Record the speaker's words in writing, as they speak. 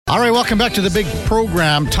All right, welcome back to the big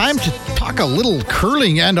program. Time to talk a little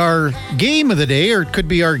curling and our game of the day, or it could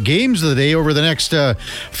be our games of the day over the next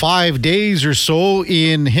 5 days or so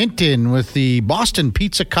in Hinton with the Boston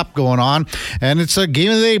Pizza Cup going on. And it's a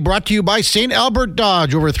game of the day brought to you by St. Albert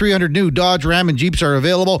Dodge. Over 300 new Dodge, Ram, and Jeeps are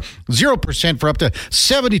available. 0% for up to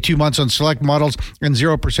 72 months on select models, and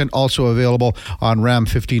 0% also available on Ram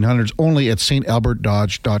 1500s, only at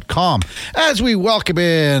stalbertdodge.com. As we welcome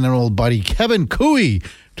in our old buddy Kevin Cooey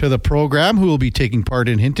to the program, who will be taking part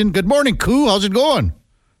in Hinton. Good morning, Koo. How's it going?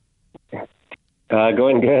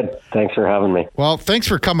 Going good. Thanks for having me. Well, thanks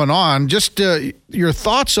for coming on. Just your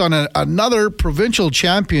thoughts on another provincial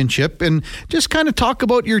championship, and just kind of talk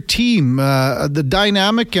about your team, the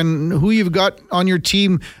dynamic, and who you've got on your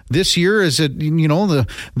team this year. Is it,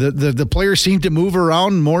 the players seem to move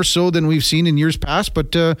around more so than we've seen in years past,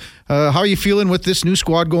 but how are you feeling with this new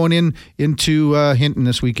squad going into Hinton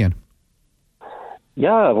this weekend?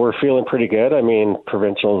 Yeah, we're feeling pretty good. I mean,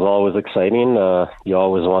 provincial is always exciting. You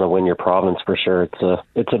always want to win your province for sure.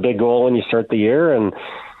 It's a big goal when you start the year. And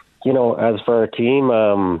as for our team,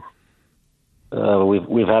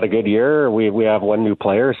 we've had a good year. We have one new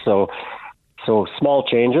player, so small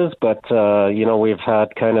changes. But we've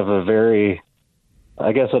had kind of a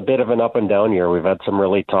bit of an up and down year. We've had some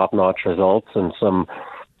really top notch results and some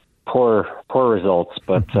poor results.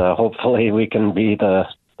 But hopefully we can be the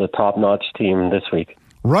top-notch team this week.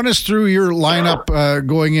 Run us through your lineup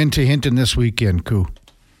going into Hinton this weekend, Koo.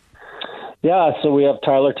 Yeah, so we have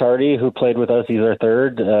Tyler Tardy, who played with us. He's our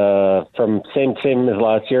third. From same as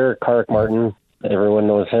last year, Karius Martin. Everyone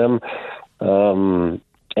knows him.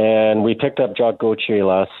 And we picked up Jacques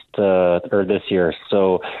Gauthier this year.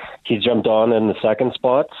 So he jumped on in the second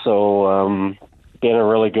spot. So been a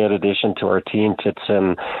really good addition to our team. Fits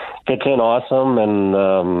in awesome, and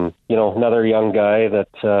another young guy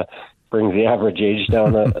that brings the average age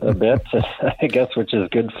down a bit, I guess, which is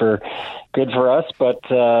good for us. But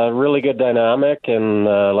really good dynamic, and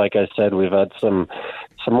like I said, we've had some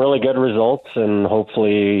really good results, and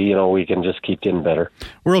hopefully, we can just keep getting better.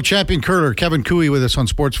 World champion curler Kevin Cooey with us on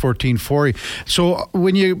Sports 1440. So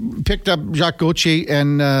when you picked up Jacques Gauthier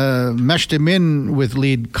and meshed him in with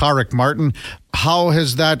lead Karius Martin, how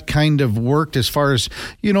has that kind of worked as far as,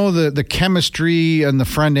 the chemistry and the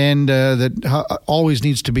front end that always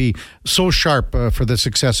needs to be so sharp for the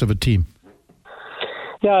success of a team?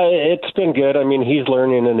 Yeah, it's been good. I mean, he's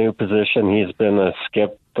learning a new position. He's been a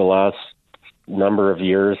skip the last number of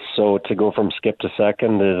years, so to go from skip to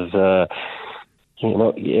second is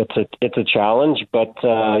it's a challenge, but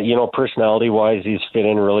personality wise he's fit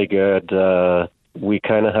in really good. We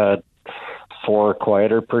kind of had 4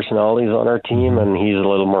 quieter personalities on our team, and he's a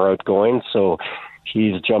little more outgoing, so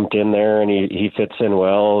he's jumped in there and he fits in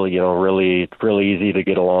well, really really easy to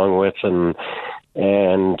get along with,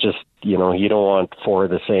 and just you don't want 4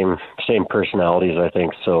 of the same personalities, I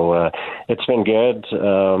think. So it's been good,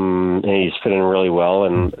 and he's fitting really well,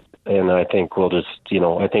 and I think we'll just,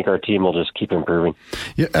 I think our team will just keep improving.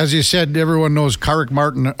 Yeah, as you said, everyone knows Karius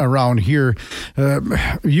Martin around here.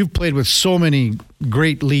 You've played with so many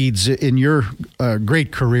great leads in your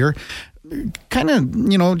great career. Kind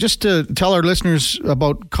of, just to tell our listeners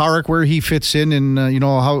about Karius, where he fits in, and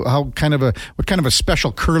what kind of a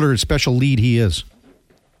special curler, special lead he is.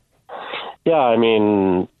 Yeah, I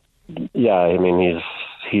mean,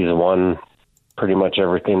 he's won pretty much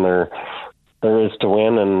everything there is to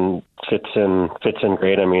win, and fits in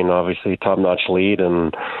great. I mean, obviously top-notch lead,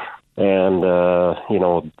 and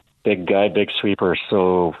big guy, big sweeper.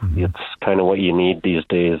 So it's kind of what you need these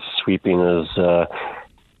days. Sweeping is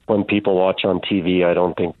when people watch on TV, I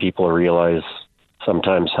don't think people realize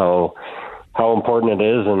sometimes how important it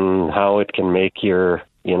is, and how it can make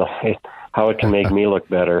how it can make me look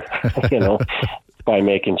better, by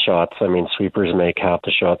making shots. I mean, sweepers make half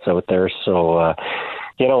the shots out there. So,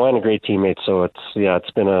 and a great teammate. So it's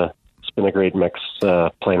been a great mix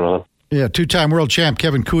playing with him. Yeah, 2-time world champ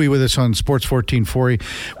Kevin Cooey with us on Sports 1440.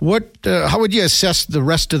 How would you assess the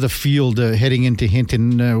rest of the field heading into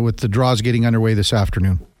Hinton with the draws getting underway this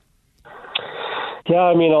afternoon? Yeah,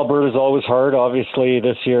 I mean, Alberta's always hard. Obviously,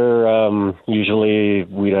 this year, usually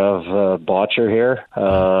we'd have Botcher here.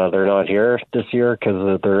 They're not here this year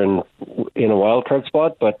because they're in a wild card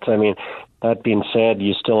spot. But, I mean, that being said,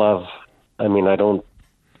 you still have, I don't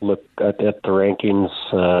look at the rankings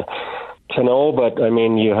to know, but, I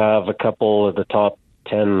mean, you have a couple of the top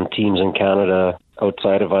 10 teams in Canada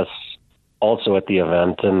outside of us also at the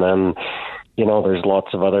event. And then there's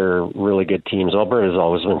lots of other really good teams. Alberta's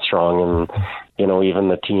always been strong, and even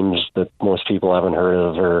the teams that most people haven't heard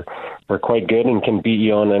of are quite good and can beat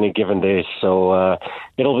you on any given day. So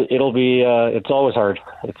it'll be it's always hard.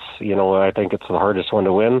 It's I think it's the hardest one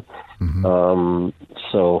to win. Mm-hmm.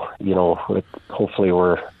 Hopefully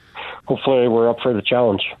we're up for the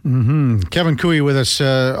challenge. Mm-hmm. Kevin Cooey with us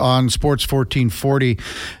on Sports 1440.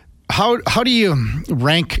 How do you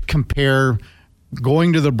compare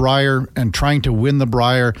going to the Brier and trying to win the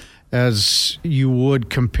Brier as you would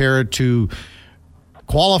compare it to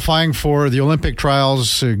qualifying for the Olympic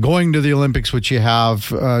trials, going to the Olympics, which you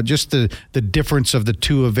have, just the difference of the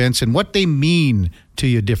two events and what they mean to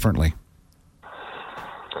you differently?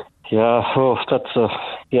 Yeah,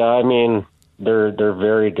 I mean, they're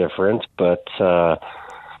very different, but sorry.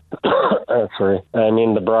 I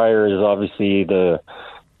mean, the Brier is obviously the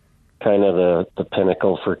kind of the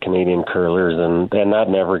pinnacle for Canadian curlers, and that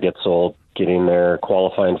never gets old, getting there,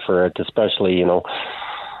 qualifying for it, especially, you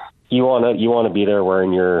want to be there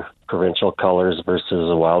wearing your provincial colors versus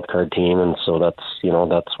a wild card team, and so that's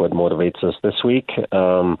what motivates us this week.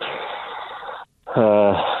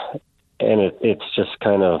 And it's just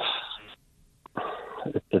kind of,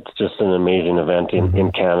 it's just an amazing event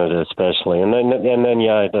in Canada, especially. And then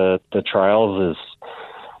the trials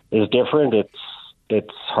is different.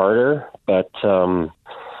 It's harder, but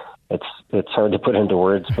it's hard to put into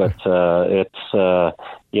words. But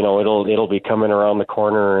it'll be coming around the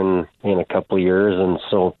corner in a couple of years, and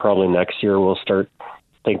so probably next year we'll start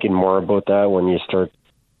thinking more about that when you start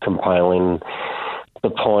compiling the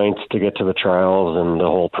points to get to the trials and the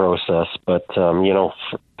whole process. But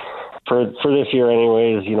for this year,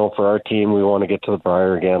 anyways, for our team, we want to get to the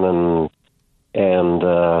Brier again and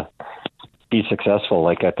be successful.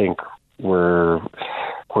 Like, I think we're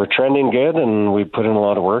trending good, and we put in a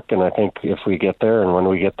lot of work. And I think if we get there, and when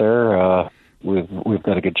we get there, we've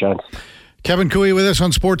got a good chance. Kevin Cooey with us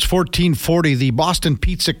on Sports 1440. The Boston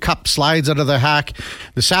Pizza Cup slides out of the hack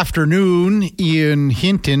this afternoon in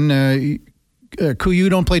Hinton. Cooey, you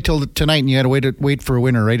don't play till tonight, and you had to wait for a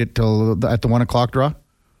winner, right? At the 1 o'clock draw.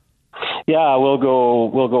 Yeah, we'll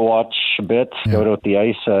go watch a bit, go to the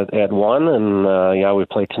ice at 1, and we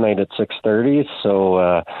play tonight at 6:30.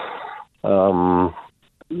 So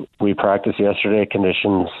we practiced yesterday.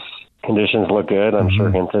 Conditions look good. I'm sure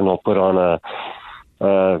Hinton will put on a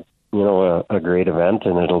great event,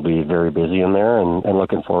 and it'll be very busy in there, and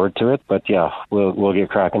looking forward to it. But yeah, we'll get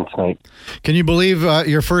cracking tonight. Can you believe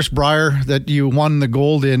your first Brier that you won the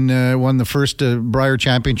gold in, won the first Brier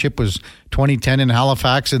championship was 2010 in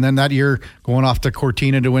Halifax, and then that year going off to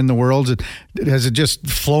Cortina to win the Worlds? Has it just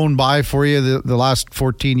flown by for you the last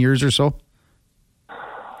 14 years or so?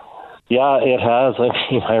 Yeah, it has. I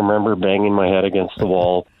mean, I remember banging my head against the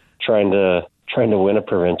wall trying to win a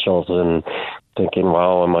provincials and thinking,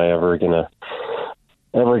 wow, am I ever gonna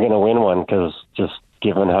win one? Because just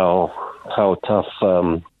given how tough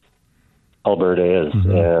Alberta is,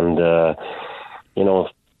 and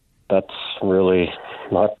that's really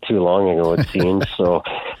not too long ago, it seems. So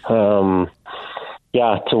to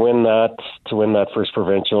win that first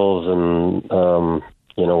provincials, and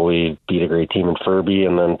we beat a great team in Furby,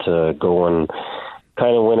 and then to go and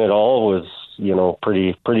kind of win it all was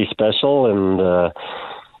pretty special. And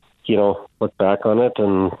look back on it,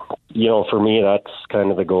 and for me, that's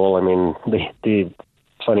kind of the goal. I mean, the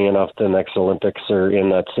funny enough, the next Olympics are in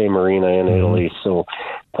that same arena in Italy, so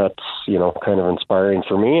that's kind of inspiring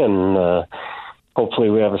for me, and hopefully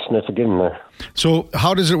we have a sniff of getting there. So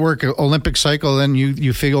how does it work? Olympic cycle, then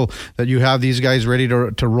you feel that you have these guys ready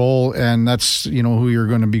to roll, and that's who you're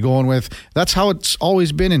going to be going with. That's how it's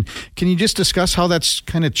always been. And can you just discuss how that's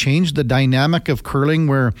kind of changed the dynamic of curling,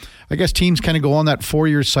 where I guess teams kind of go on that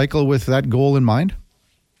 4-year cycle with that goal in mind?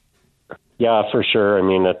 Yeah, for sure. I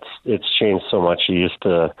mean, it's changed so much. You used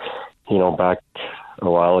to, back a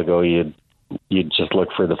while ago, you'd just look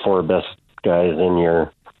for the 4 best guys in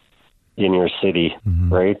your city,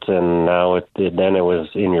 right? And now then it was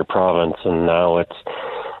in your province, and now it's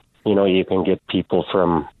you can get people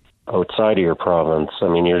from outside of your province. I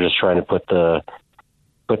mean, you're just trying to put the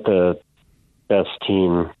best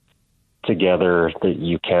team together that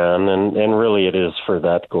you can, and really it is for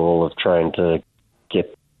that goal of trying to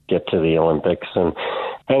get to the Olympics, and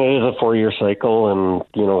it is a 4-year cycle, and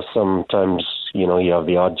sometimes you have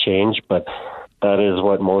the odd change, but that is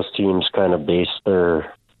what most teams kind of base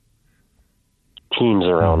their teams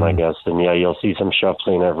around, I guess. And you'll see some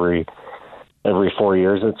shuffling every 4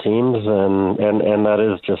 years, it seems, and that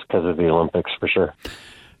is just because of the Olympics, for sure.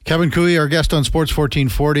 Kevin Cooey, our guest on Sports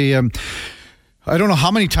 1440. I don't know how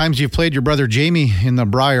many times you've played your brother Jamie in the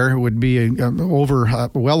Brier. It would be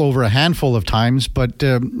well over a handful of times. But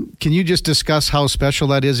can you just discuss how special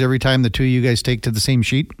that is every time the two of you guys take to the same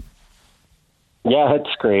sheet? Yeah, it's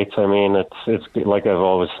great. I mean, it's like I've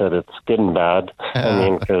always said, it's good and bad. I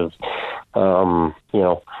mean, because I'm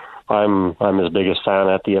his biggest fan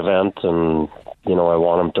at the event, and I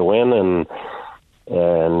want him to win, and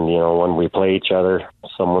when we play each other,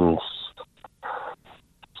 someone's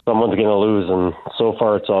going to lose, and so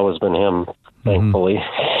far it's always been him, thankfully.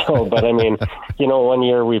 So, but I mean, 1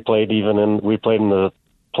 year we played in the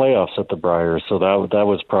playoffs at the Brier, so that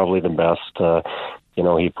was probably the best.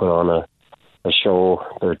 He put on a show,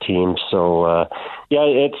 their team. So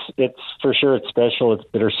it's for sure, it's special. It's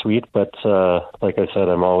bittersweet, but like I said,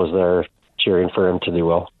 I'm always there cheering for him to do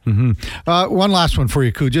well. Mm-hmm. One last one for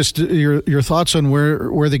you, Koo. Just your thoughts on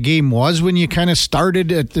where the game was when you kind of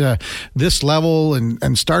started at this level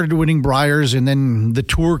and started winning Briers, and then the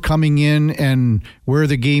tour coming in, and where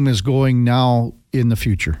the game is going now in the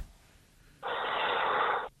future.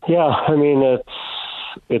 Yeah, I mean,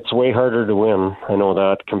 it's way harder to win. I know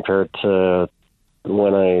that, compared to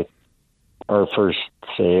when our first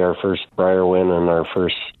Brier win and our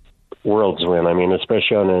first Worlds win. I mean,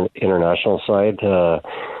 especially on an international side, the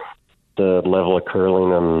level of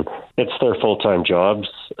curling, and it's their full-time jobs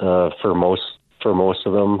for most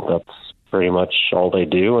of them. That's pretty much all they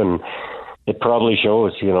do, and it probably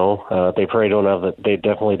shows. They definitely don't have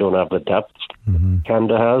the depth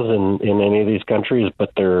Canada has in any of these countries,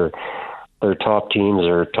 but their top teams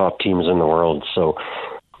are top teams in the world. So,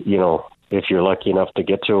 if you're lucky enough to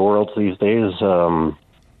get to a Worlds these days,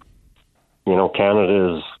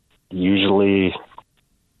 Canada is usually,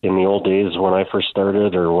 in the old days when I first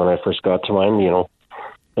started or when I first got to mine,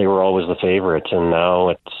 they were always the favorite, and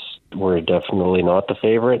now we're definitely not the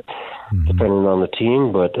favorite, depending on the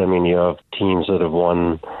team. But I mean, you have teams that have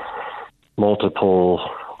won multiple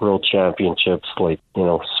world championships, like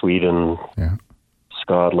Sweden,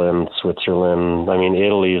 Scotland, Switzerland. I mean,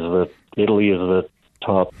 Italy is the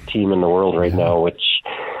top team in the world right now, which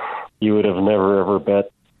you would have never ever bet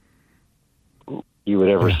you would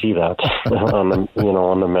ever see that on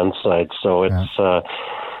the men's side. So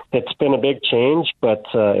it's been a big change, but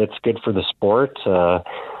it's good for the sport,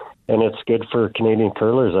 and it's good for Canadian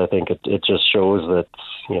curlers. I think it just shows that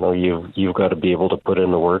you've got to be able to put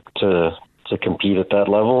in the work to compete at that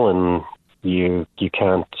level, and you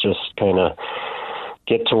can't just kind of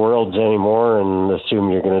get to Worlds anymore and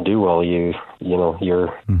assume you're going to do well. You're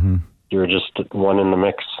just one in the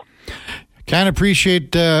mix. Can't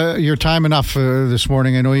appreciate your time enough this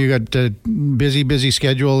morning. I know you got a busy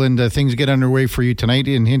schedule, and things get underway for you tonight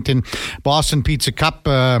in Hinton. Boston Pizza Cup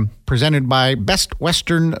presented by Best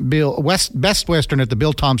Western at the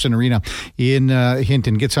Bill Thompson Arena in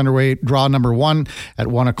Hinton. Gets underway, draw number 1 at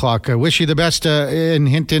 1 o'clock. I wish you the best in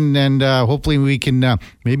Hinton, and hopefully we can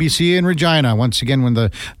maybe see you in Regina once again when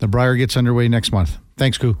the Brier gets underway next month.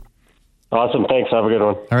 Thanks, Koo. Awesome. Thanks. Have a good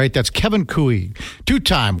one. All right. That's Kevin Cooey,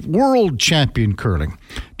 2-time world champion curling.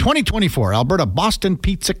 2024 Alberta Boston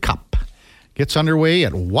Pizza Cup gets underway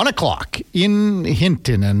at 1 o'clock in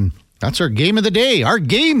Hinton. And that's our game of the day, our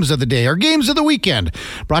games of the day, our games of the weekend.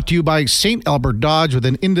 Brought to you by St. Albert Dodge with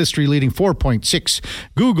an industry-leading 4.6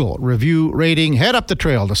 Google review rating. Head up the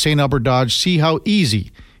trail to St. Albert Dodge. See how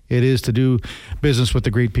easy it is to do business with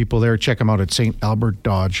the great people there. Check them out at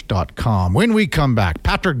stalbertdodge.com. When we come back,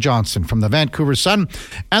 Patrick Johnson from the Vancouver Sun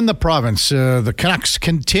and the province. The Canucks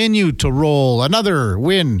continue to roll. Another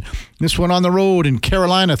win, this one on the road in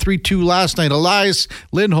Carolina, 3-2 last night. Elias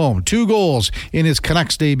Lindholm, 2 goals in his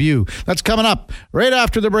Canucks debut. That's coming up right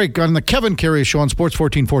after the break on the Kevin Karius Show on Sports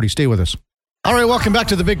 1440. Stay with us. All right, welcome back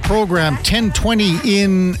to the big program, 10:20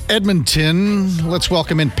 in Edmonton. Let's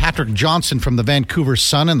welcome in Patrick Johnson from the Vancouver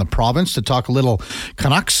Sun and the province to talk a little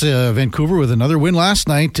Canucks. Vancouver with another win last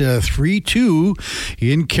night, 3-2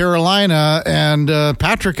 in Carolina. And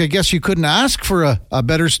Patrick, I guess you couldn't ask for a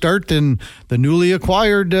better start than the newly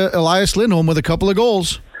acquired Elias Lindholm with a couple of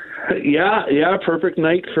goals. Yeah, perfect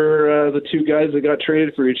night for the two guys that got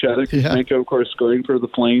traded for each other. Kuzmenko, of course, scoring for the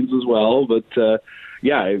Flames as well. But,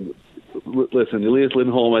 listen, Elias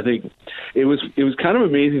Lindholm, I think it was kind of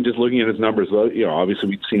amazing just looking at his numbers. Well, obviously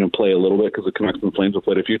we've seen him play a little bit because the Canucks and the Flames have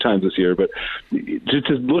played a few times this year, but just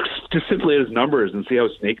look just simply at his numbers and see how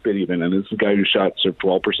snake bit even. And this is a guy who shot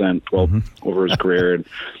 12% over his career, and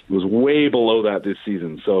was way below that this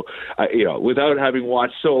season. So, without having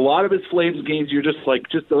watched a lot of his Flames games, you're just by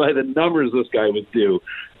the numbers this guy would do.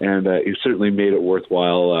 And he certainly made it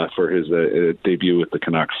worthwhile for his debut with the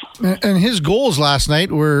Canucks. And his goals last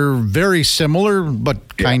night were very similar,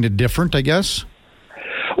 but kind of different, I guess.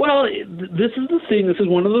 Well, this is the thing. This is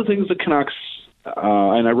one of the things the Canucks,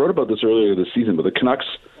 and I wrote about this earlier this season, but the Canucks,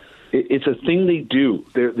 it's a thing they do.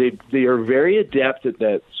 They are very adept at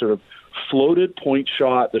that sort of floated point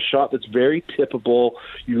shot, the shot that's very tippable.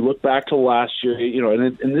 You look back to last year,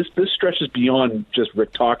 and this stretches beyond just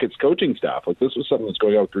Rick Tockett's coaching staff. Like, this was something that's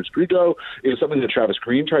going on with Bruce Grego. It was something that Travis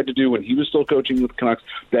Green tried to do when he was still coaching with the Canucks.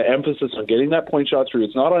 That emphasis on getting that point shot through.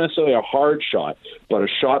 It's not necessarily a hard shot, but a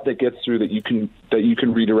shot that gets through that you can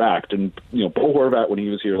redirect. And Bo Horvat, when he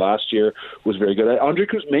was here last year, was very good. Andrei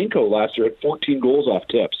Kuzmenko last year had 14 goals off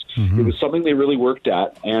tips. Mm-hmm. It was something they really worked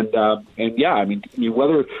at, and yeah, I mean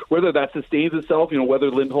whether that sustains itself,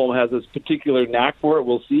 whether Lindholm has this particular knack for it,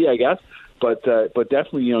 we'll see, I guess. But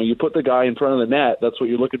definitely, you put the guy in front of the net. That's what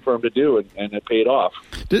you're looking for him to do, and it paid off.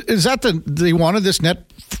 Is that they wanted this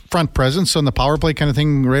net front presence on the power play kind of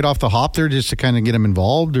thing right off the hop there, just to kind of get him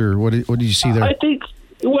involved, or what did you see there? I think,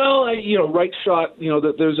 right shot.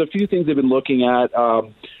 There's a few things they've been looking at.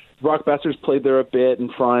 Brock Besser's played there a bit in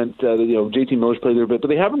front. JT Miller's played there a bit, but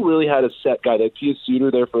they haven't really had a set guy. They had Pius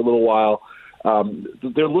Suter there for a little while.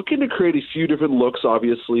 They're looking to create a few different looks,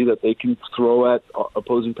 obviously, that they can throw at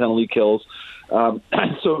opposing penalty kills. But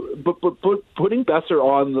putting Besser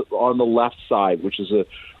on the left side, which is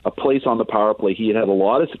a place on the power play, he had a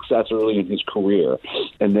lot of success early in his career,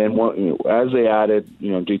 and then as they added,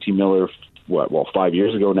 JT Miller. 5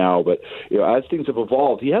 years ago now, but as things have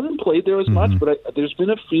evolved, he hasn't played there as much, but there's been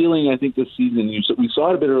a feeling, I think, this season, we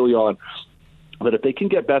saw it a bit early on, but if they can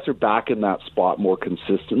get Besser back in that spot more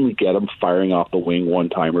consistently, get him firing off the wing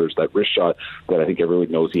one-timers, that wrist shot that I think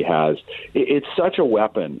everyone knows he has, it's such a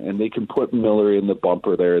weapon, and they can put Miller in the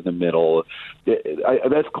bumper there in the middle.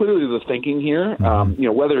 That's clearly the thinking here.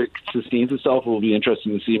 Whether it sustains itself will be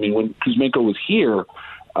interesting to see. I mean, when Kuzmenko was here,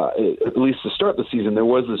 at least to start the season, there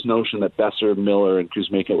was this notion that Besser, Miller, and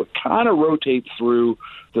Kuzmenko would kind of rotate through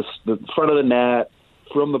the front of the net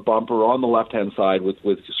from the bumper on the left-hand side with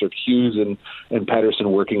sort of Hughes and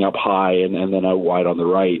Pettersson working up high and then out wide on the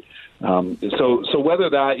right. So whether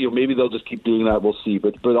that, maybe they'll just keep doing that, we'll see.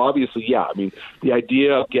 But obviously, yeah, I mean, the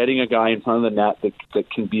idea of getting a guy in front of the net that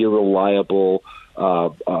can be a reliable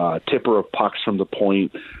tipper of pucks from the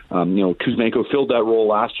point. Kuzmenko filled that role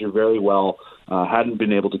last year very well. Hadn't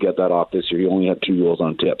been able to get that off this year. He only had 2 goals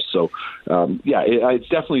on tips. So, it's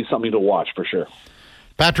definitely something to watch for sure.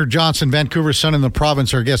 Patrick Johnson, Vancouver's son in the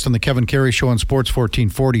province, our guest on the Kevin Karius Show on Sports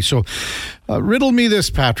 1440. So, riddle me this,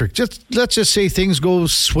 Patrick. Let's just say things go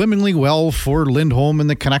swimmingly well for Lindholm and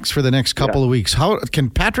the Canucks for the next couple of weeks. How can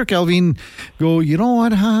Patrick Allvin go, you know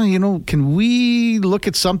what, can we look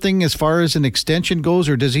at something as far as an extension goes,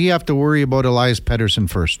 or does he have to worry about Elias Pettersson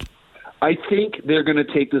first? I think they're going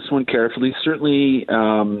to take this one carefully. Certainly,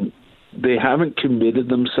 they haven't committed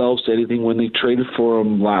themselves to anything. When they traded for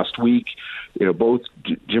him last week, both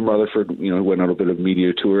Jim Rutherford, went on a bit of a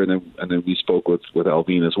media tour, and then we spoke with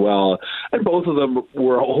Allvin as well, and both of them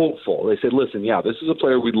were hopeful. They said, "Listen, this is a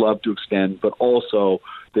player we'd love to extend, but also."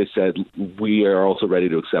 They said, we are also ready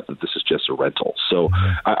to accept that this is just a rental. So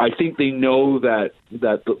I think they know that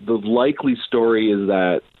the likely story is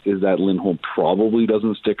that Lindholm probably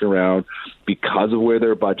doesn't stick around because of where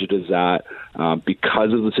their budget is at,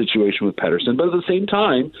 because of the situation with Pettersson. But at the same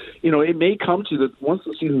time, it may come to that once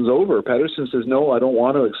the season's over, Pettersson says, no, I don't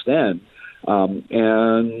want to extend.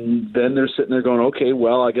 And then they're sitting there going, okay,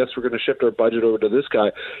 well, I guess we're going to shift our budget over to this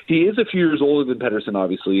guy. He is a few years older than Pettersson,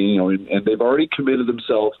 obviously, and they've already committed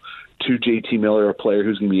themselves to JT Miller, a player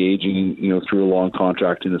who's going to be aging, through a long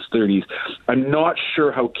contract in his 30s. I'm not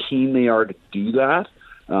sure how keen they are to do that.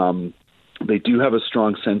 They do have a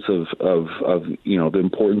strong sense of the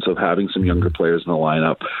importance of having some younger players in the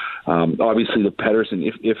lineup. Obviously, the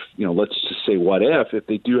Pettersson, if let's just say if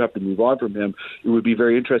they do have to move on from him, it would be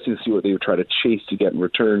very interesting to see what they would try to chase to get in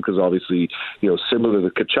return. Because obviously, similar to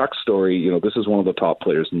the Tkachuk story, this is one of the top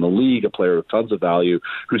players in the league, a player with tons of value,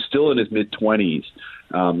 who's still in his mid-20s.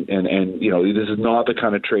 And this is not the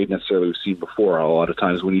kind of trade necessarily we've seen before. A lot of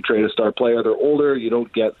times when you trade a star player, they're older, you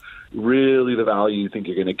don't get really the value you think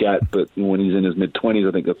you're going to get. But when he's in his mid-20s,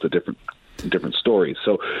 I think that's a different story.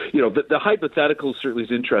 So, the hypothetical certainly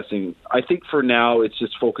is interesting. I think for now it's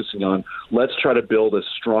just focusing on let's try to build as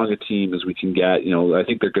strong a team as we can get. I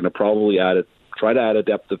think they're going to probably try to add a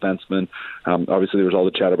depth defenseman. Obviously, there was all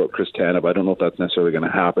the chat about Chris Tanev. I don't know if that's necessarily going to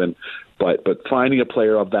happen, but finding a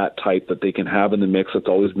player of that type that they can have in the mix,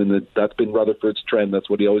 that's been Rutherford's trend. That's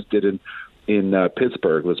what he always did in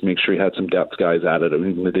Pittsburgh, was make sure he had some depth guys at it. I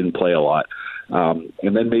mean, they didn't play a lot.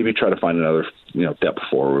 and then maybe try to find another depth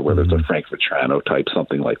forward, whether it's a Frank Vetrano type,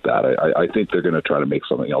 something like that. I think they're going to try to make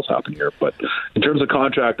something else happen here. But in terms of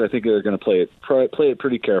contract, I think they're going to play it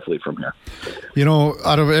pretty carefully from here.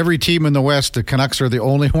 Out of every team in the West, the Canucks are the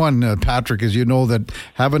only one, Patrick, as you know, that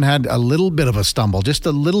haven't had a little bit of a stumble, just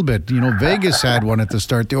a little bit. Vegas had one at the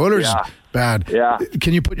start. The Oilers, bad. Yeah.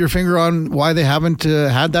 Can you put your finger on why they haven't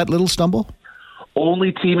had that little stumble?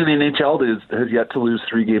 Only team in the NHL has yet to lose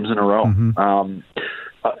 3 games in a row. Mm-hmm.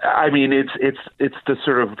 It's the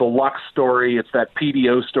sort of the luck story. It's that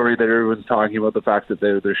PDO story that everyone's talking about, the fact that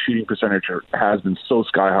their shooting percentage has been so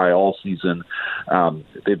sky high all season.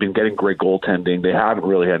 They've been getting great goaltending. They haven't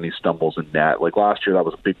really had any stumbles in net. Like last year, that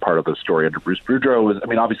was a big part of the story under Bruce Boudreau.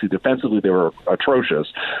 Obviously defensively they were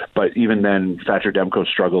atrocious, but even then, Thatcher Demko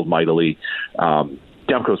struggled mightily.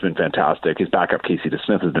 Demko's been fantastic. His backup, Casey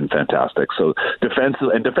DeSmith, has been fantastic. So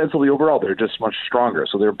defensively overall, they're just much stronger.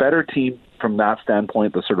 So they're a better team from that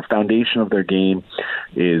standpoint. The sort of foundation of their game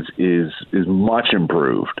is much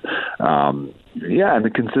improved. And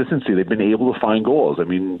the consistency, they've been able to find goals.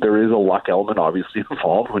 There is a luck element obviously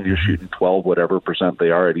involved when you're shooting 12 whatever % they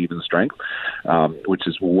are at even strength, which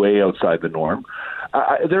is way outside the norm.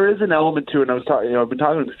 There is an element to it, and I've been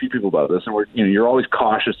talking to a few people about this, and you're always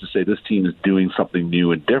cautious to say this team is doing something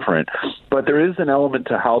new and different, but there is an element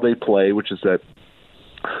to how they play, which is that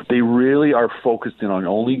they really are focused in on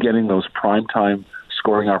only getting those primetime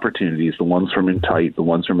scoring opportunities, the ones from in tight, the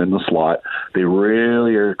ones from in the slot. They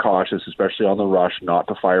really are cautious, especially on the rush, not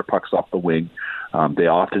to fire pucks off the wing. They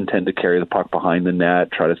often tend to carry the puck behind the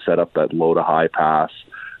net, try to set up that low to high pass.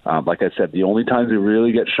 Like I said, the only times they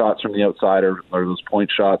really get shots from the outside are those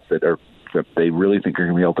point shots that they really think are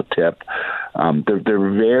going to be able to tip. They're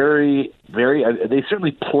very, very. They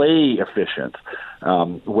certainly play efficient.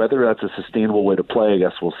 Whether that's a sustainable way to play, I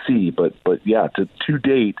guess we'll see. But yeah, to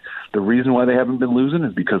date, the reason why they haven't been losing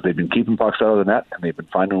is because they've been keeping pucks out of the net and they've been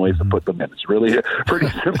finding ways to put them in. It's really a pretty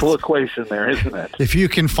simple equation there, isn't it? If you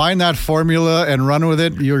can find that formula and run with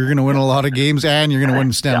it, you're going to win a lot of games and you're going to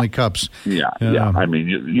win Stanley Cups. Yeah.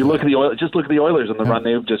 You look at the Oilers. Just look at the Oilers and the run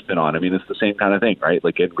they've just been on. It's the same kind of thing, right?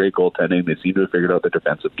 Like, getting great goaltending. They seem to have figured out the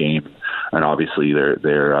defensive game, and obviously they're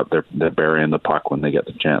burying the puck when they get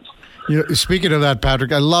the chance. Speaking of that,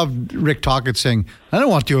 Patrick, I love Rick Tocchet saying, I don't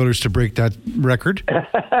want the Oilers to break that record. I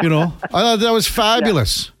thought that was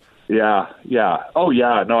fabulous. Yeah. Oh,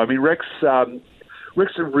 yeah. No, Rick's a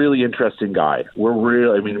really interesting guy. We're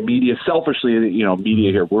really, media, selfishly,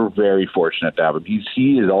 media here, we're very fortunate to have him.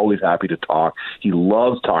 He is always happy to talk. He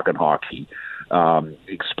loves talking hockey.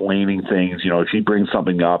 Explaining things. If he brings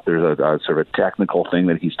something up, there's a sort of a technical thing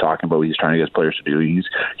that he's talking about, he's trying to get his players to do.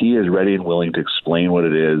 He is ready and willing to explain what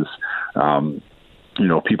it is.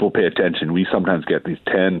 People pay attention. We sometimes get these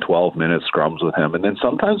 10, 12-minute scrums with him. And then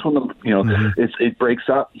sometimes when it breaks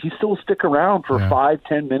up, he still stick around for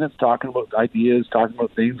 5-10 minutes talking about ideas, talking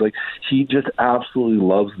about things. Like, he just absolutely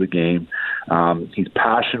loves the game. He's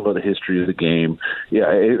passionate about the history of the game. Yeah,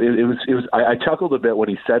 it was. I chuckled a bit when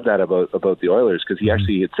he said that about the Oilers, because he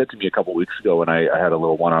actually had said to me a couple of weeks ago when I had a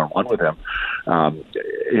little one-on-one with him.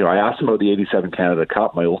 I asked him about the '87 Canada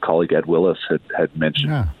Cup. My old colleague Ed Willis had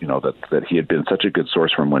mentioned, that he had been such a good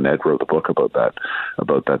source from when Ed wrote the book about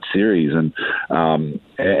that series, and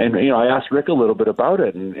I asked Rick a little bit about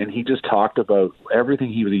it, and he just talked about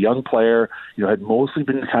everything. He was a young player, had mostly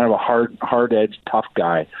been kind of a hard-edged, tough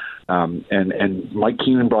guy. And Mike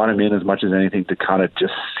Keenan brought him in as much as anything to kind of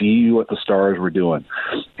just see what the Stars were doing.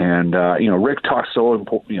 And, Rick talks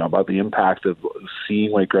about the impact of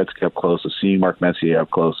seeing Wayne Gretzky up close, of seeing Mark Messier up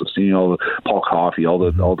close, of seeing Paul Coffey, all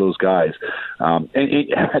those guys. And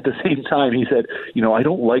at the same time, he said, I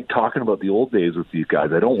don't like talking about the old days with these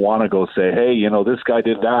guys. I don't want to go say, hey, this guy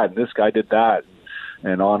did that and this guy did that,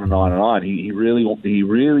 and on and on and on. He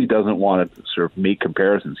really doesn't want to sort of make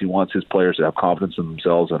comparisons. He wants his players to have confidence in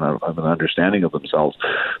themselves and have an understanding of themselves.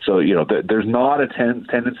 So there's not a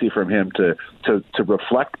tendency from him to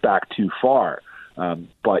reflect back too far.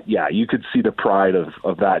 But yeah, you could see the pride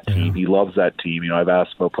of that team. Yeah. He loves that team. I've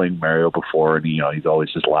asked about playing Mario before, and he's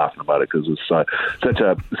always just laughing about it because it's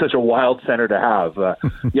such a wild center to have.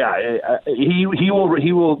 He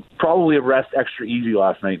will probably rest extra easy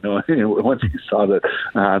last night, once he saw that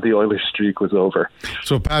the Oilers streak was over.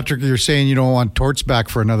 So Patrick, you're saying you don't want Torts back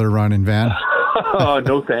for another run in Van? Oh,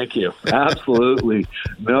 no, thank you. Absolutely.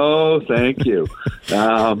 No, thank you.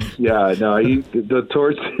 The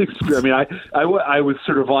Torts, I mean, I was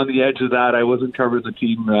sort of on the edge of that. I wasn't covering the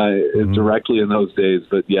team directly in those days,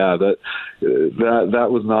 but yeah, that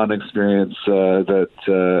was not an experience that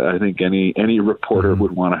I think any reporter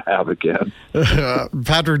would want to have again.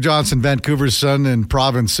 Patrick Johnson, Vancouver's son and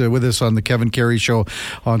province, with us on the Kevin Karius Show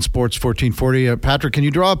on Sports 1440. Patrick, can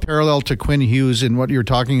you draw a parallel to Quinn Hughes in what you're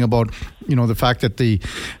talking about? You know, the fact that the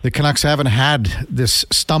Canucks haven't had this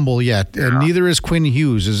stumble yet, and neither is Quinn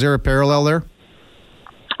Hughes. Is there a parallel there?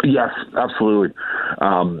 Yes, absolutely.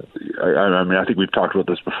 I mean, I think we've talked about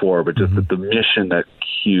this before, but just the mission that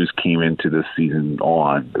Hughes came into this season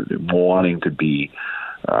on, wanting to be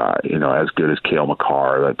as good as Cale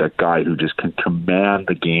Makar, that guy who just can command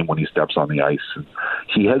the game when he steps on the ice. And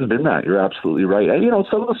he has been that. You're absolutely right. And,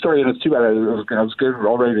 some of the story, and it's too bad, I was good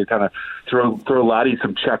already to kind of throw Laddie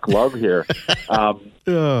some check love here.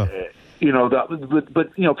 Philip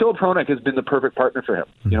Hronek has been the perfect partner for him.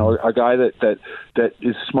 A guy that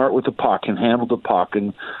is smart with the puck, can handle the puck,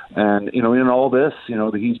 and in all this,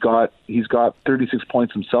 he's got 36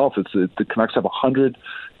 points himself. The Canucks have 100.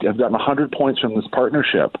 Have gotten 100 points from this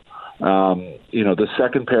partnership. The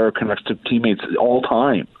second pair of Canucks teammates all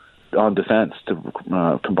time on defense to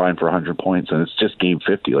combine for 100 points, and it's just game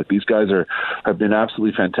 50. Like, these guys have been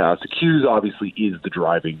absolutely fantastic. Hughes obviously is the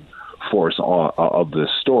driving force of this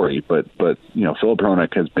story, but Philip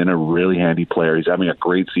Hronek has been a really handy player. He's having a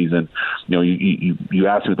great season. You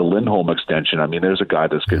asked me the Lindholm extension. I mean, there's a guy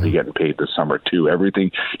that's going to be getting paid this summer too. Everything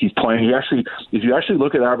he's playing, if you actually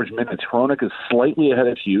look at average minutes, Hronek is slightly ahead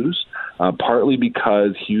of Hughes, partly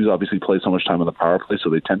because Hughes obviously plays so much time on the power play, so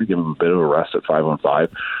they tend to give him a bit of a rest at 5-on-5,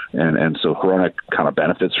 and so Hronek kind of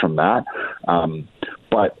benefits from that.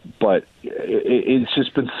 But it's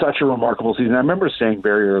just been such a remarkable season. I remember saying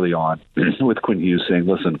very early on with Quinn Hughes, saying,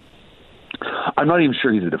 listen, I'm not even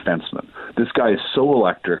sure he's a defenseman. This guy is so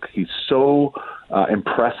electric. He's so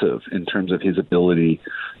impressive in terms of his ability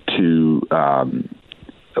to,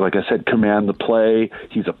 like I said, command the play.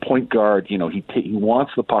 He's a point guard. He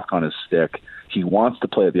wants the puck on his stick. He wants to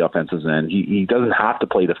play at the offensive end. He doesn't have to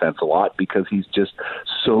play defense a lot because he's just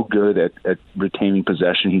so good at retaining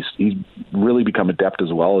possession. He's really become adept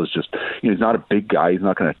as well as just, he's not a big guy. He's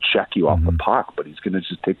not going to check you off the puck, but he's going to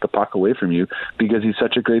just take the puck away from you because he's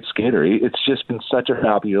such a great skater. It's just been such a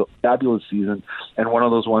fabulous season, and one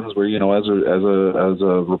of those ones where, as a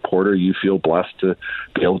reporter, you feel blessed to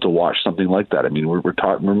be able to watch something like that. I mean, we're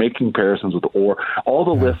making comparisons with Orr. All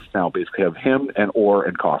the lists now basically have him and Orr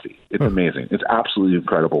and Coffey. It's amazing. It's absolutely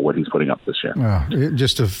incredible what he's putting up this year.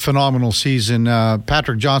 Just a phenomenal season.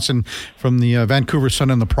 Patrick Johnson from the Vancouver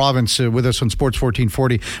Sun and the Province with us on Sports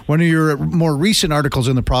 1440. One of your more recent articles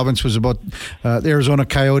in the Province was about the Arizona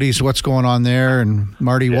Coyotes, what's going on there, and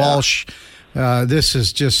Marty Walsh. This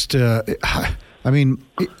is just, I mean,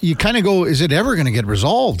 you kind of go, is it ever going to get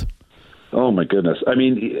resolved? Oh, my goodness. I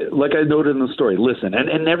mean, like I noted in the story, listen,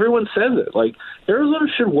 and everyone says it, like, Arizona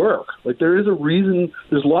should work. Like, there is a reason,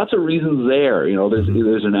 there's lots of reasons there.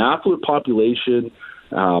 There's an affluent population.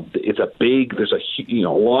 There's a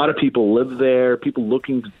lot of people live there, people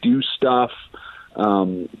looking to do stuff.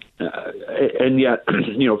 And yet,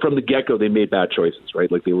 from the get-go, they made bad choices, right?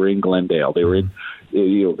 Like, they were in Glendale. They were in,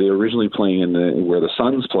 they were originally playing in where the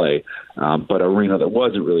Suns play, but arena that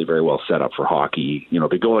wasn't really very well set up for hockey.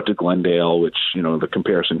 They go out to Glendale, which, the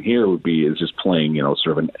comparison here is just playing,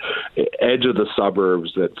 sort of an edge of the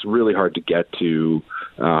suburbs that's really hard to get to.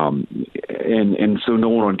 And so no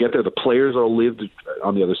one would get there. The players all lived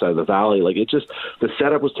on the other side of the valley. Like, the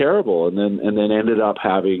setup was terrible. And then ended up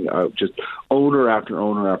having just owner after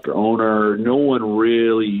owner after owner. No one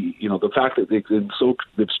really, the fact that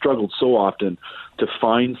they've struggled so often to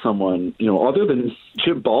find someone, other than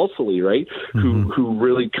Jim Balsley, right, who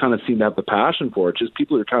really kind of seemed to have the passion for it. Just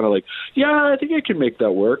people are kind of like, yeah, I think I can make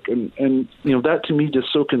that work, and that to me just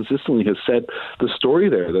so consistently has said the story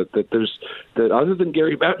there that other than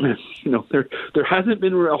Gary Bettman, there hasn't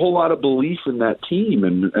been a whole lot of belief in that team,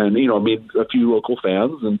 and a few local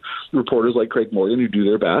fans and reporters like Craig Morgan who do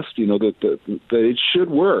their best, that it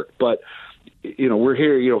should work, but. We're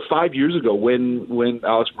here, 5 years ago when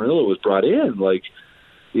Alex Murillo was brought in, like,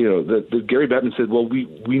 the Gary Bettman said, well,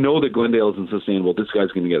 we know that Glendale isn't sustainable. This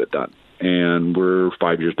guy's going to get it done. And we're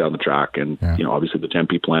 5 years down the track. And, obviously the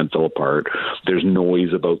Tempe plan fell apart. There's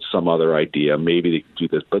noise about some other idea. Maybe they can do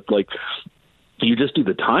this. But, like, you just do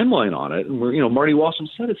the timeline on it. And Marty Walsh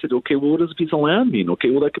said it. Said, okay, well, what does a piece of land mean?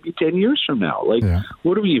 Okay, well, that could be 10 years from now. Like,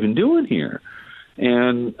 what are we even doing here?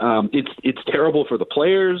 And it's terrible for the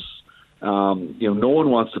players. No one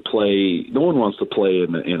wants to play. No one wants to play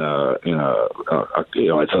in a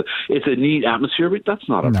it's a neat atmosphere, but that's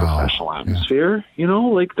not a professional atmosphere.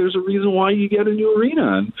 Yeah. There's a reason why you get a new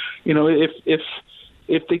arena, and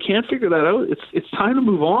if they can't figure that out, it's time to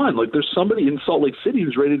move on. There's somebody in Salt Lake City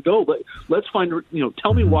who's ready to go. Let's find,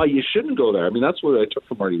 tell me why you shouldn't go there. I mean, that's what I took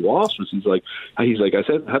from Marty Walsh. He's like, I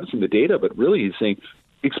said, I haven't seen the data, but really he's saying,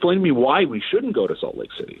 explain to me why we shouldn't go to Salt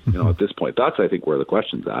Lake City. At this point, that's, I think, where the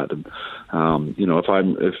question's at. And, I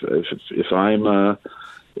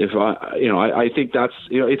think that's,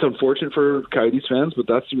 it's unfortunate for Coyotes fans, but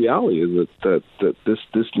that's the reality, is that this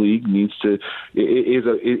league needs to,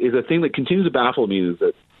 is a thing that continues to baffle me, is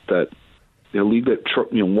that a league that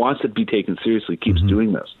wants to be taken seriously keeps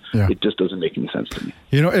doing this. Yeah. It just doesn't make any sense to me.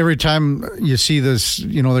 Every time you see this,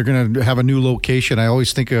 they're going to have a new location. I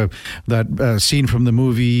always think of that scene from the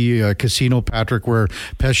movie Casino, Patrick, where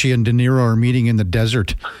Pesci and De Niro are meeting in the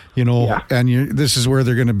desert, and this is where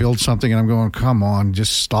they're going to build something. And I'm going, come on,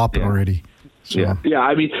 just stop it already. So. Yeah.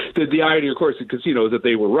 I mean, the irony, of course, in Casino is that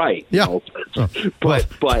they were right. Yeah.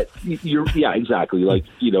 But you're, exactly.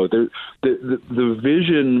 The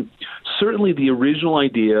vision, certainly the original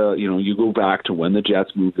idea, you go back to when the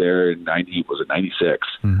Jets moved there in 96?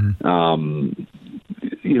 Mm-hmm.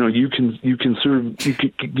 You can sort of,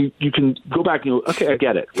 you can go back and okay, I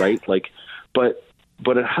get it. Right.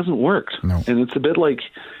 But it hasn't worked. No. And it's a bit like,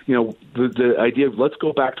 the idea of let's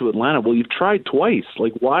go back to Atlanta. Well, you've tried twice.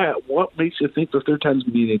 Why? What makes you think the third time's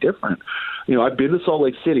going to be any different? I've been to Salt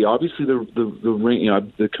Lake City. Obviously,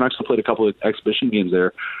 the Canucks have played a couple of exhibition games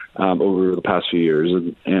there over the past few years,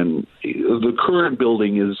 and the current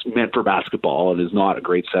building is meant for basketball and is not a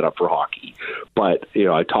great setup for hockey. But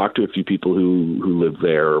I talked to a few people who live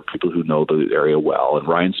there, or people who know the area well, and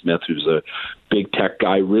Ryan Smith, who's a big tech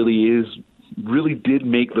guy, really did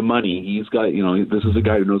make the money. He's got, this is a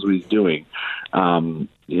guy who knows what he's doing. I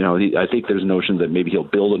think there's notions that maybe he'll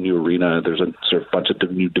build a new arena. There's a sort of bunch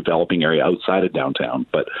of new developing area outside of downtown,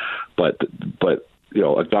 but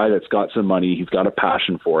a guy that's got some money, he's got a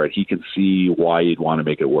passion for it. He can see why he'd want to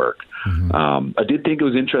make it work. Mm-hmm. I did think it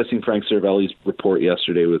was interesting, Frank Cervelli's report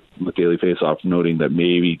yesterday with Daily Faceoff, noting that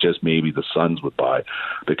just maybe the Suns would buy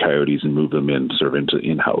the Coyotes and move them into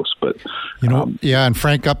in-house. But and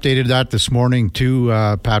Frank updated that this morning too,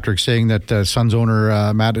 Patrick, saying that Suns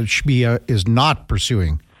owner Matt Shbia is not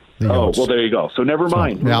pursuing. Well, there you go. So never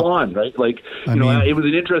mind. Move on, right? It was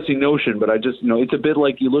an interesting notion, but I just, it's a bit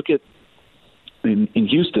like you look at in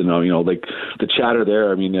Houston, though, the chatter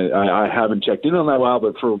there. I mean, I haven't checked in on that while,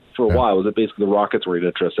 but for a while, was it basically the Rockets were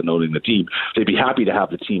interested in owning the team? They'd be happy to have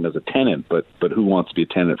the team as a tenant, but who wants to be a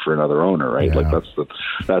tenant for another owner, right? Yeah.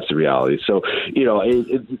 That's the reality. So,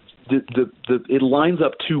 it lines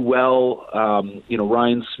up too well.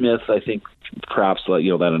 Ryan Smith, I think, perhaps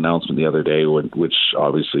that announcement the other day, which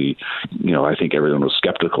obviously, I think everyone was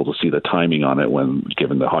skeptical to see the timing on it when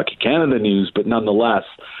given the Hockey Canada news, but nonetheless,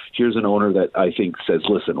 here's an owner that I think says,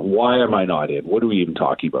 listen, why am I not in? What are we even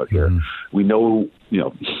talking about here? Mm-hmm. We know,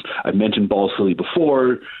 I mentioned Balsillie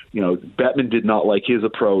before, Bettman did not like his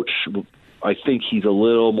approach. I think he's a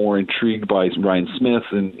little more intrigued by Ryan Smith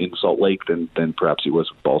in Salt Lake than perhaps he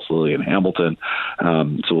was with Balsillie and Hamilton.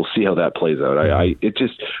 So we'll see how that plays out.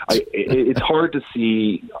 It's hard to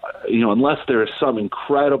see, unless there is some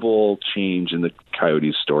incredible change in the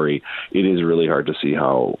Coyotes story, it is really hard to see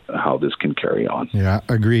how this can carry on. Yeah,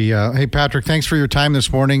 agree. Hey, Patrick, thanks for your time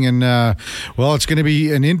this morning. And, it's going to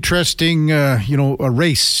be an interesting, a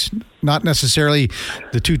race. Not necessarily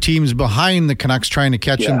the two teams behind the Canucks trying to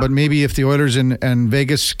catch them, but maybe if the Oilers and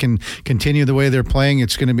Vegas can continue the way they're playing,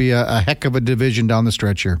 it's going to be a heck of a division down the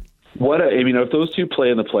stretch here. If those two play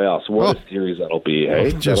in the playoffs, what a series that'll be, hey?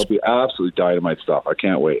 That'll be absolute dynamite stuff. I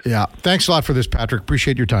can't wait. Yeah. Thanks a lot for this, Patrick.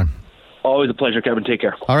 Appreciate your time. Always a pleasure, Kevin. Take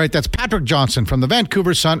care. All right, that's Patrick Johnson from the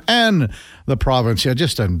Vancouver Sun and the province. Yeah,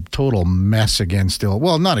 just a total mess again still.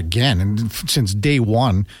 Well, not again, and since day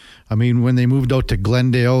one. I mean, when they moved out to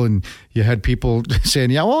Glendale and you had people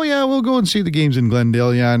saying, we'll go and see the games in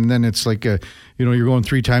Glendale. Yeah, and then it's like, you're going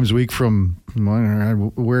 3 times a week from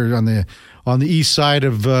where on the east side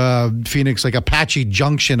of Phoenix, like Apache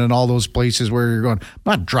Junction and all those places where you're going, I'm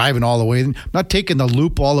not driving all the way, I'm not taking the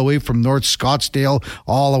loop all the way from North Scottsdale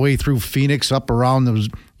all the way through Phoenix up around those,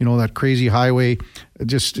 that crazy highway.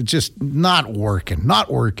 It's just not working.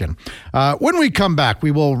 When we come back, we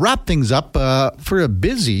will wrap things up for a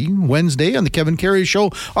busy Wednesday on the Kevin Karius Show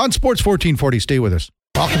on Sports 1440. Stay with us.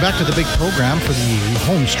 Welcome back to the big program for the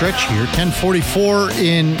home stretch here. 10:44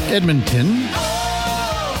 in Edmonton.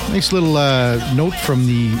 Nice little note from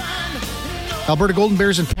the Alberta Golden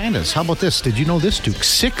Bears and Pandas. How about this? Did you know this, Duke?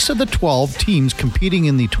 6 of the 12 teams competing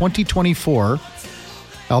in the 2024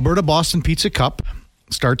 Alberta Boston Pizza Cup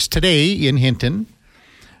starts today in Hinton.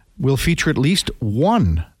 Will feature at least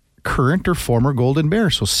one current or former Golden Bear.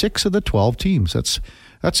 So 6 of the 12 teams.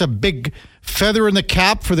 That's a big feather in the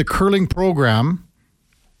cap for the curling program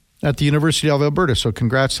at the University of Alberta. So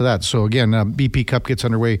congrats to that. So again, BP Cup gets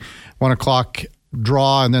underway 1 o'clock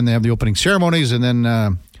draw, and then they have the opening ceremonies, and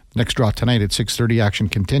then next draw tonight at 6:30. Action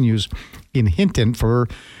continues in Hinton for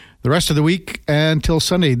the rest of the week until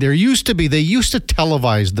Sunday. They used to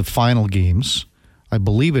televise the final games. I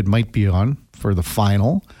believe it might be on for the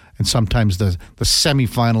final and sometimes the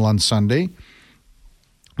semifinal on Sunday.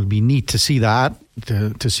 It would be neat to see that,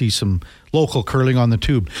 to see some local curling on the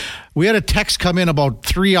tube. We had a text come in about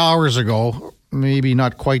 3 hours ago, maybe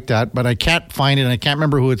not quite that, but I can't find it and I can't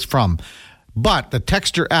remember who it's from. But the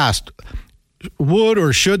texter asked, would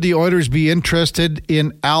or should the Oilers be interested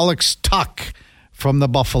in Alex Tuch from the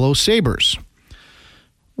Buffalo Sabres?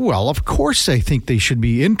 Well, of course I think they should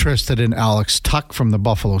be interested in Alex Tuch from the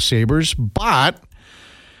Buffalo Sabres, but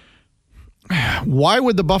why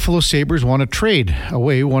would the Buffalo Sabres want to trade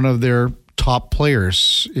away one of their top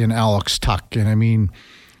players in Alex Tuch? And I mean,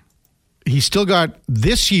 he's still got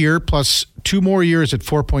this year plus 2 more years at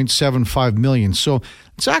 $4.75 million. So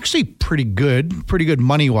it's actually pretty good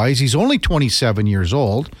money-wise. He's only 27 years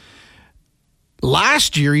old.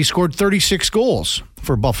 Last year, he scored 36 goals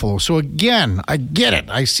for Buffalo. So again, I get it.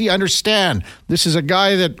 Understand. This is a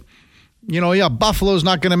guy that, Buffalo's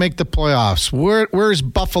not going to make the playoffs. Where's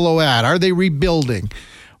Buffalo at? Are they rebuilding?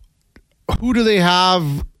 Who do they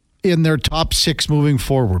have in their top 6 moving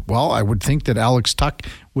forward? Well, I would think that Alex Tuch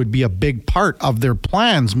would be a big part of their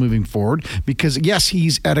plans moving forward because, yes,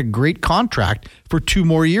 he's at a great contract for 2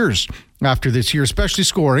 more years after this year, especially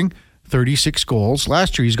scoring 36 goals.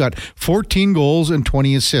 Last year, he's got 14 goals and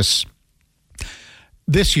 20 assists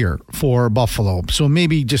this year for Buffalo. So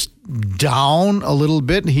maybe just down a little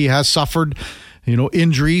bit. He has suffered,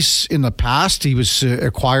 injuries in the past. He was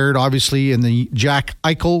acquired, obviously, in the Jack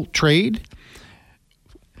Eichel trade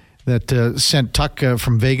that sent Tuch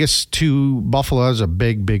from Vegas to Buffalo. As a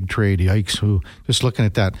big trade. Yikes! Just looking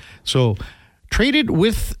at that. So traded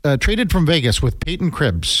from Vegas with Peyton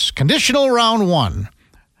Krebs. Conditional round 1,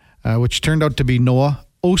 which turned out to be Noah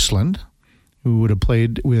Östlund, who would have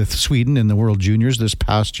played with Sweden in the World Juniors this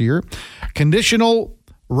past year. Conditional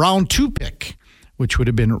round 2 pick, which would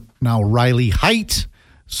have been now Riley Heidt.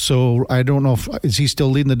 So I don't know is he still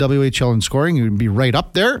leading the WHL in scoring? He would be right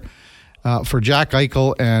up there. For Jack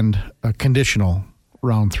Eichel, and a conditional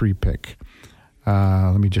round 3 pick.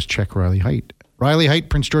 Let me just check Riley Heidt. Riley Heidt,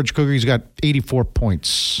 Prince George Cougar, he's got 84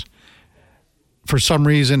 points. For some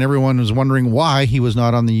reason, everyone was wondering why he was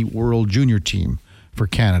not on the World Junior team for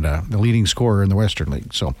Canada, the leading scorer in the Western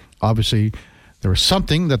League. So obviously there was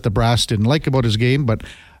something that the Brass didn't like about his game, but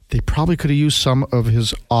they probably could have used some of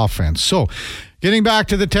his offense. So getting back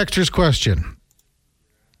to the texter's question.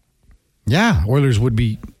 Yeah, Oilers would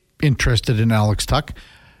be interested in Alex Tuch.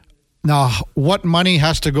 Now, what money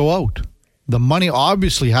has to go out? The money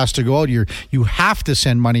obviously has to go out. You have to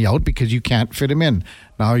send money out because you can't fit him in.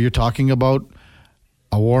 Now you're talking about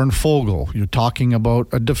a Warren Fogle. You're talking about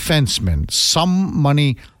a defenseman. Some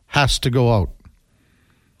money has to go out.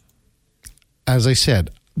 As I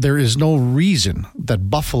said, there is no reason that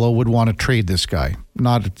Buffalo would want to trade this guy.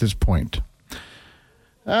 Not at this point.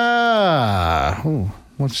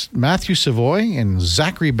 What's Matthew Savoy and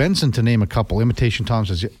Zachary Benson, to name a couple. Imitation Tom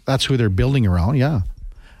says that's who they're building around. Yeah,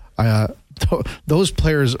 those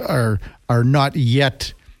players are not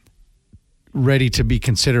yet ready to be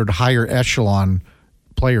considered higher echelon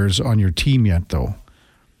players on your team yet, though.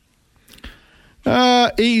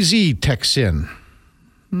 AZ texts in.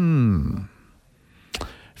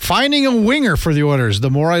 Finding a winger for the Oilers.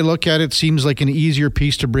 The more I look at it, seems like an easier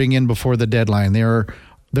piece to bring in before the deadline. There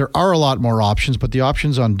are a lot more options, but the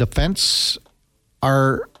options on defense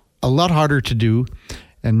are a lot harder to do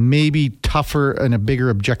and maybe tougher and a bigger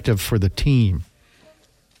objective for the team.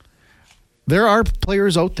 There are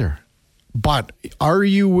players out there, but are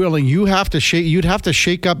you willing? You'd have to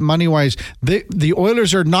shake up money-wise. The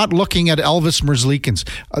Oilers are not looking at Elvis Merzlikins.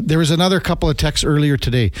 There was another couple of texts earlier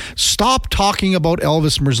today. Stop talking about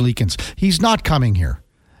Elvis Merzlikins. He's not coming here.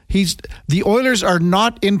 The Oilers are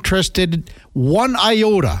not interested 1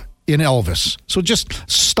 iota in Elvis. So just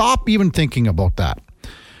stop even thinking about that.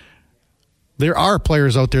 There are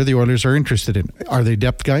players out there the Oilers are interested in. Are they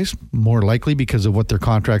depth guys? More likely because of what their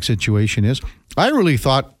contract situation is. I really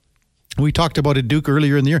thought, we talked about it, Duke,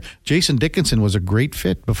 earlier in the year, Jason Dickinson was a great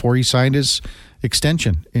fit before he signed his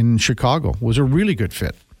extension in Chicago. Was a really good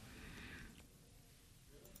fit.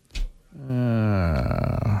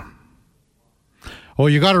 Oh,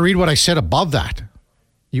 you got to read what I said above that.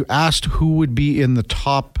 You asked who would be in the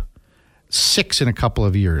top 6 in a couple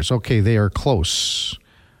of years. Okay, they are close.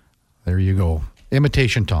 There you go.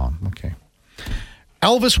 Imitation Tom. Okay.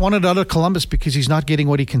 Elvis wanted out of Columbus because he's not getting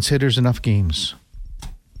what he considers enough games.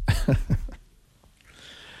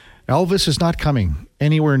 Elvis is not coming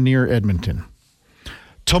anywhere near Edmonton.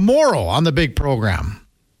 Tomorrow on the big program,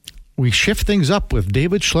 we shift things up with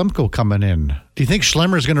David Schlemko coming in. Do you think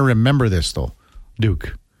Schlemmer's going to remember this, though,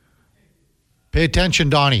 Duke? Pay attention,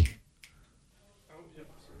 Donnie.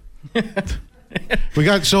 We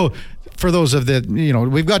got, so for those of the,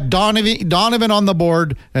 we've got Donovan on the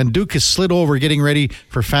board, and Duke has slid over getting ready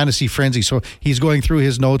for Fantasy Frenzy. So he's going through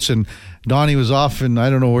his notes, and Donnie was off, and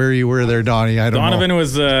I don't know where you were there, Donnie. I don't know. Donovan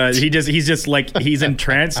was he's just like, he's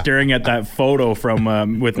entranced staring at that photo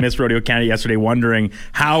from with Miss Rodeo Canada yesterday, wondering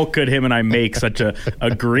how could him and I make such a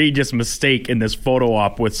egregious mistake in this photo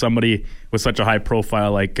op with somebody with such a high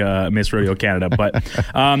profile like Miss Rodeo Canada. But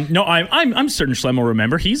no, I'm certain Schlem will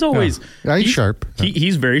remember. He's always he's sharp.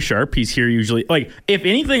 He's very sharp. He's here usually. Like, if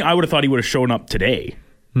anything, I would have thought he would have shown up today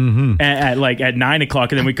at 9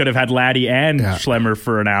 o'clock, and then we could have had Laddie and Schlemmer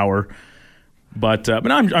for an hour. But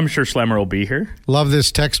I'm sure Schlemmer will be here. Love this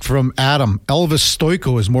text from Adam. Elvis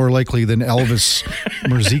Stoico is more likely than Elvis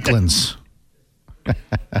Merziklins.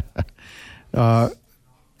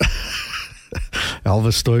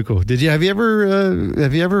 Elvis Stoico.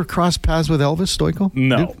 Have you ever crossed paths with Elvis Stoico?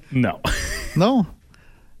 No. No.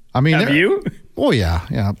 I mean, have you? Oh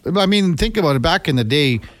yeah. I mean, think about it. Back in the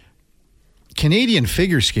day, Canadian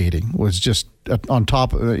figure skating was just on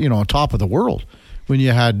top of the world. When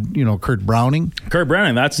you had, Kurt Browning.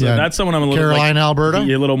 That's someone I'm a little Caroline, Alberta.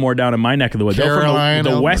 A little more down in my neck of the woods. Caroline,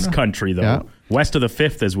 the West Country, though. Yeah. West of the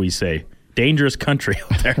 5th, as we say. Dangerous country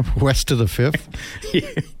out there. West of the 5th.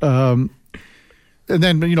 And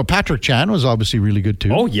then, Patrick Chan was obviously really good,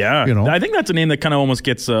 too. Oh, yeah. I think that's a name that kind of almost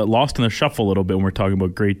gets lost in the shuffle a little bit when we're talking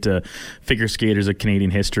about great figure skaters of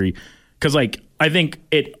Canadian history. Because, I think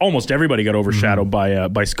almost everybody got overshadowed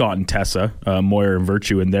by Scott and Tessa, Moyer and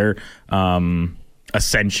Virtue, and their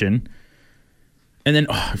ascension. And then,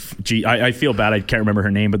 I feel bad. I can't remember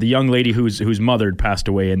her name, but the young lady whose mother had passed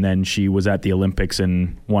away, and then she was at the Olympics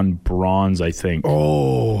and won bronze, I think.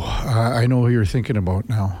 Oh, I know who you're thinking about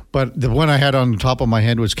now. But the one I had on the top of my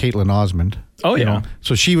head was Caitlin Osmond. Oh, yeah.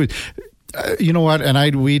 So she would... you know what?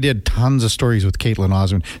 And we did tons of stories with Caitlin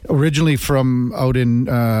Osmond, originally from out in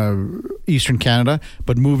Eastern Canada,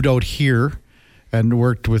 but moved out here and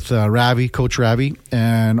worked with Coach Ravi,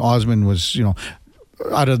 and Osmond was,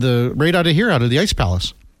 out of the Ice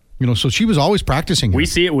Palace. So she was always practicing. We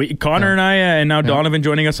see it. Connor and I, and now Donovan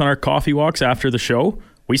joining us on our coffee walks after the show.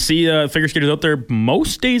 We see figure skaters out there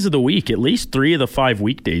most days of the week, at least 3 of the 5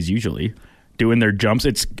 weekdays usually, doing their jumps.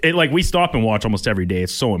 We stop and watch almost every day.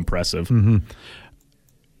 It's so impressive. Mm-hmm.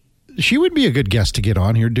 She would be a good guest to get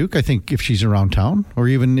on here, Duke, I think, if she's around town, or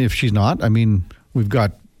even if she's not. I mean, we've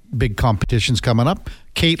got big competitions coming up.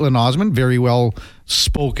 Caitlin Osmond, very well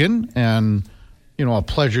spoken, and a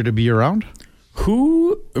pleasure to be around.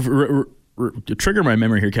 Who trigger my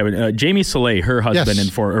memory here, Kevin? Jamie Soleil, her husband,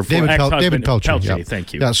 yes. David Pelche. Yeah.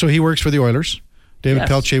 Thank you. Yeah, so he works for the Oilers. David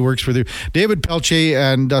Pelche works for David Pelche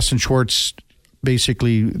and Dustin Schwartz.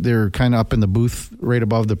 Basically, they're kind of up in the booth right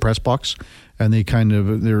above the press box, and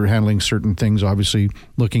they're handling certain things. Obviously,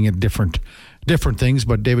 looking at different things.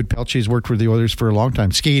 But David Pelche's worked for the Oilers for a long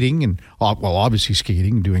time, skating and obviously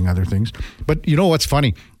skating, doing other things. But you know what's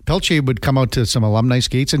funny? Pelche would come out to some alumni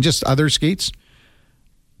skates and just other skates.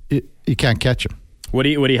 You can't catch him. Would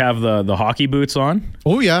he have the hockey boots on?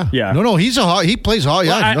 Oh yeah. No, he plays hockey.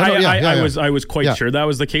 I was quite sure that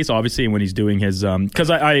was the case. Obviously, when he's doing his because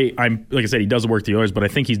I'm like I said, he does work the Oilers, but I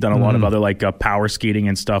think he's done a lot of other power skating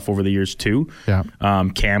and stuff over the years too. Yeah.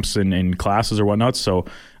 Camps and classes or whatnot. So,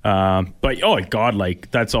 but oh God,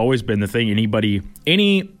 that's always been the thing.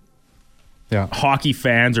 Any hockey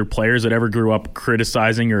fans or players that ever grew up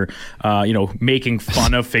criticizing or making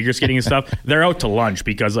fun of figure skating and stuff, they're out to lunch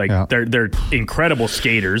because they're incredible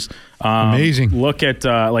skaters. Amazing. Look at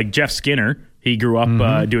Jeff Skinner. He grew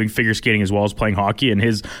up doing figure skating as well as playing hockey, and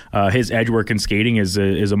his edge work and skating is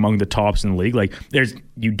among the tops in the league.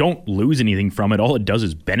 You don't lose anything from it. All it does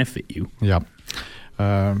is benefit you. Yeah.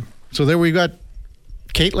 So there we got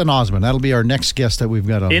Caitlin Osmond. That'll be our next guest that we've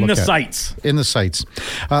got to in look the at. sights. In the sights.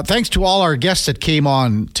 Thanks to all our guests that came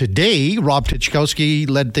on today. Rob Tychkowski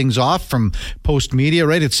led things off from Post Media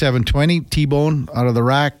right at 7:20. T-Bone out of the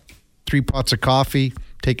rack, 3 pots of coffee,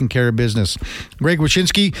 taking care of business. Greg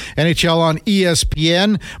Wyshynski, NHL on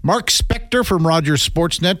ESPN. Mark Spector from Rogers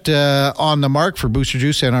Sportsnet on the mark for Booster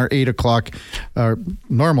Juice and our 8 o'clock,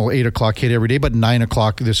 normal 8 o'clock hit every day, but 9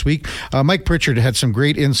 o'clock this week. Mike Pritchard had some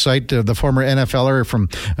great insight. The former NFLer from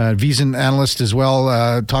VSiN analyst as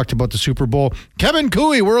well, talked about the Super Bowl. Kevin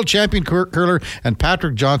Cooey, world champion curler, and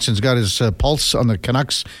Patrick Johnson's got his pulse on the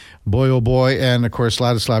Canucks. Boy, oh boy. And, of course,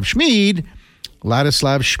 Ladislav Schmid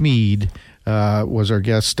was our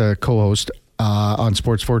guest co-host on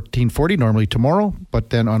Sports 1440, normally tomorrow, but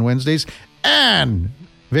then on Wednesdays. And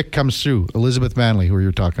Vic comes through, Elizabeth Manley, who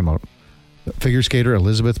you're talking about. Figure skater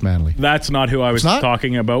Elizabeth Manley. That's not who I was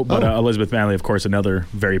talking about, but Elizabeth Manley, of course, another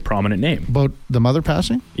very prominent name. About the mother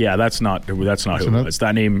passing? Yeah, that's not who it was.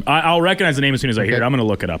 That name, I'll recognize the name as soon as I hear it. I'm going to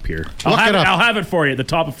look it up here. I'll have it for you at the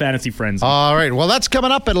top of Fantasy Frenzy. All right. Well, that's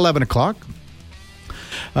coming up at 11 o'clock.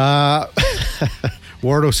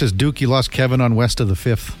 Wardo says, Duke, you lost Kevin on West of the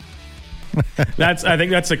 5th. I think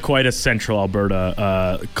that's quite a central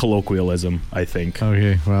Alberta colloquialism, I think.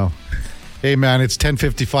 Okay, well. Hey, man, it's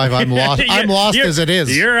 10:55. I'm lost. I'm lost as it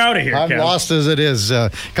is. You're out of here, I'm lost as it is.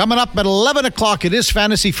 Coming up at 11 o'clock, it is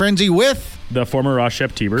Fantasy Frenzy with the former Ross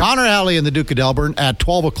Shep-Tiber, Connor Halley and the Duke of Delburn. At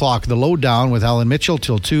 12 o'clock, the Lowdown with Alan Mitchell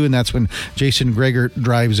till 2, and that's when Jason Greger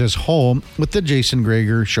drives us home with the Jason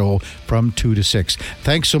Greger Show from 2 to 6.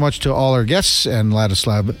 Thanks so much to all our guests and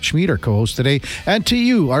Ladislav Schmid, our co-host today, and to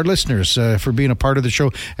you, our listeners, for being a part of the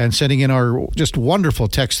show and sending in our just wonderful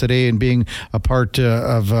text today and being a part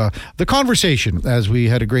of the conversation as we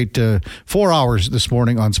had a great 4 hours this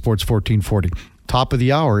morning on Sports 1440. Top of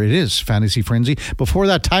the hour, it is Fantasy Frenzy. Before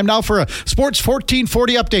that, time now for a Sports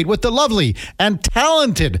 1440 update with the lovely and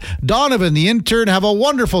talented Donovan, the intern. Have a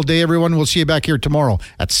wonderful day, everyone. We'll see you back here tomorrow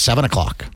at 7 o'clock.